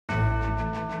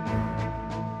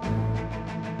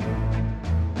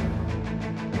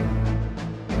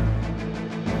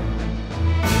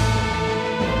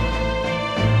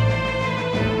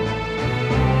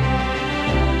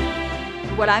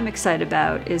What I'm excited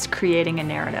about is creating a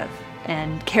narrative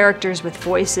and characters with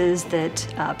voices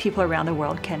that people around the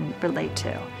world can relate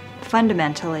to.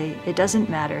 Fundamentally, it doesn't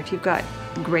matter if you've got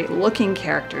great-looking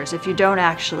characters, if you don't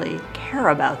actually care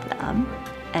about them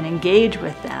and engage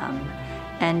with them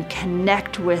and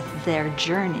connect with their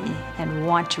journey and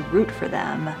want to root for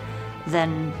them,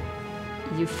 then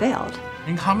you failed.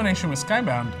 In combination with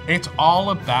Skybound, it's all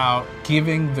about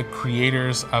giving the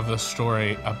creators of the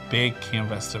story a big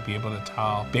canvas to be able to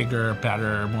tell bigger,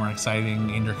 better, more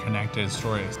exciting, interconnected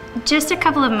stories. Just a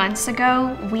couple of months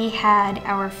ago, we had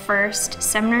our first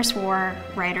Summoner's War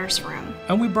Writers' Room.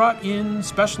 And we brought in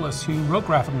specialists who wrote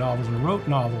graphic novels and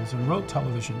wrote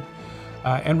television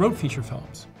and wrote feature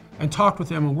films, and talked with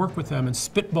them and worked with them and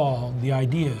spitballed the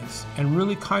ideas and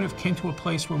really kind of came to a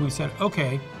place where we said,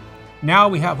 okay, now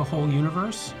we have a whole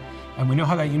universe, and we know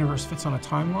how that universe fits on a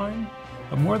timeline,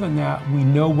 but more than that, we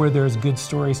know where there's good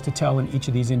stories to tell in each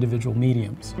of these individual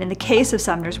mediums. In the case of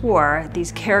Summoner's War,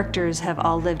 these characters have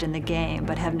all lived in the game,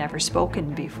 but have never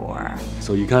spoken before.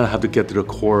 So you kind of have to get to the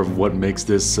core of what makes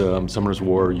this Summoner's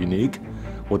War unique,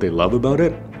 what they love about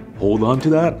it, hold on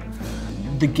to that.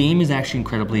 The game is actually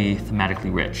incredibly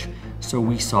thematically rich. So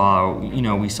we saw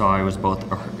it was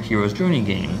both a hero's journey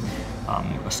game,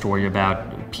 a story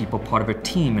about people part of a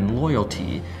team and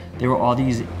loyalty. There were all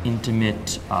these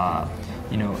intimate,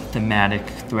 thematic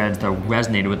threads that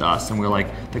resonated with us, and we're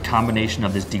like, the combination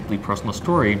of this deeply personal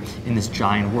story in this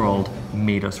giant world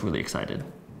made us really excited.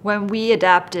 When we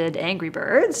adapted Angry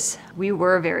Birds, we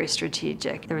were very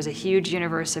strategic. There was a huge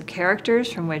universe of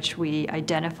characters from which we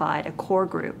identified a core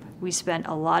group. We spent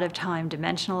a lot of time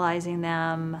dimensionalizing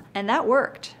them, and that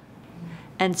worked.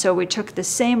 And so we took the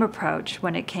same approach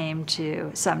when it came to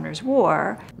Summoner's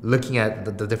War. Looking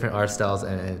at the different art styles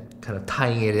and kind of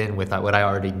tying it in with what I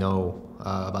already know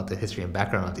about the history and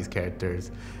background of these characters,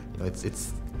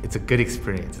 it's a good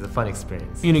experience, it's a fun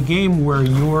experience. In a game where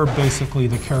you're basically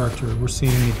the character, we're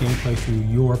seeing the gameplay through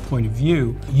your point of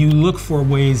view, you look for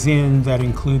ways in that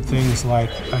include things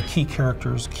like key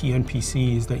characters, key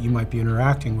NPCs that you might be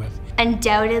interacting with.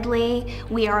 Undoubtedly,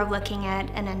 we are looking at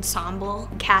an ensemble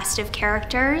cast of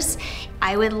characters.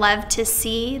 I would love to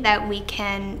see that we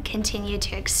can continue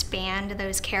to expand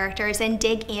those characters and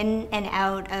dig in and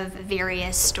out of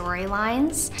various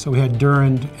storylines. So we had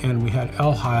Durand and we had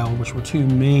Elheil, which were two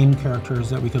main characters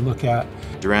that we could look at.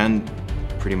 Durand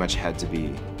pretty much had to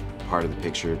be part of the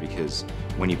picture because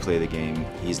when you play the game,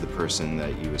 he's the person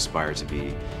that you aspire to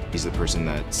be. He's the person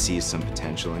that sees some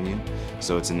potential in you.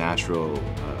 So it's a natural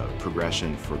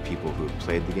progression for people who have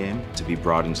played the game to be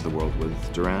brought into the world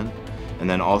with Durand. And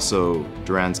then also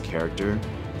Durand's character,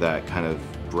 that kind of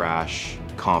brash,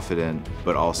 confident,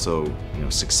 but also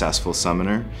successful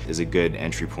summoner, is a good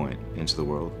entry point into the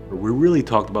world. We really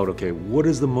talked about, okay, what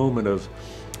is the moment of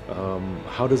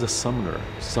how does a summoner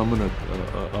summon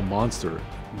a monster?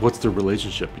 What's the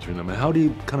relationship between them? And how do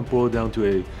you kind of boil it down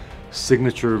to a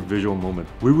signature visual moment?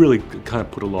 We really kind of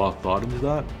put a lot of thought into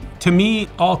that. To me,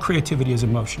 all creativity is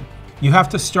emotion. You have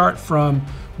to start from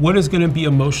what is going to be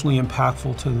emotionally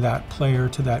impactful to that player,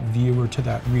 to that viewer, to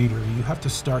that reader. You have to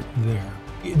start there.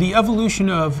 The evolution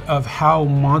of how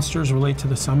monsters relate to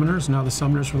the summoners, now the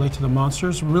summoners relate to the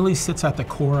monsters, really sits at the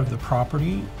core of the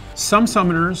property. Some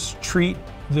summoners treat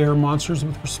their monsters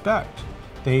with respect.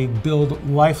 They build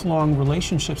lifelong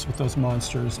relationships with those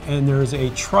monsters, and there's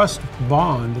a trust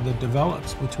bond that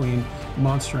develops between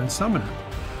monster and summoner.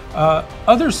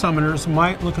 Other summoners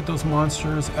might look at those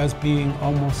monsters as being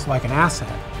almost like an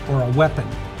asset or a weapon.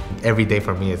 Every day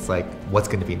for me, it's like, what's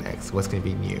going to be next? What's going to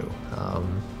be new?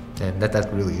 And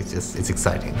that really is it's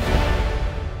exciting.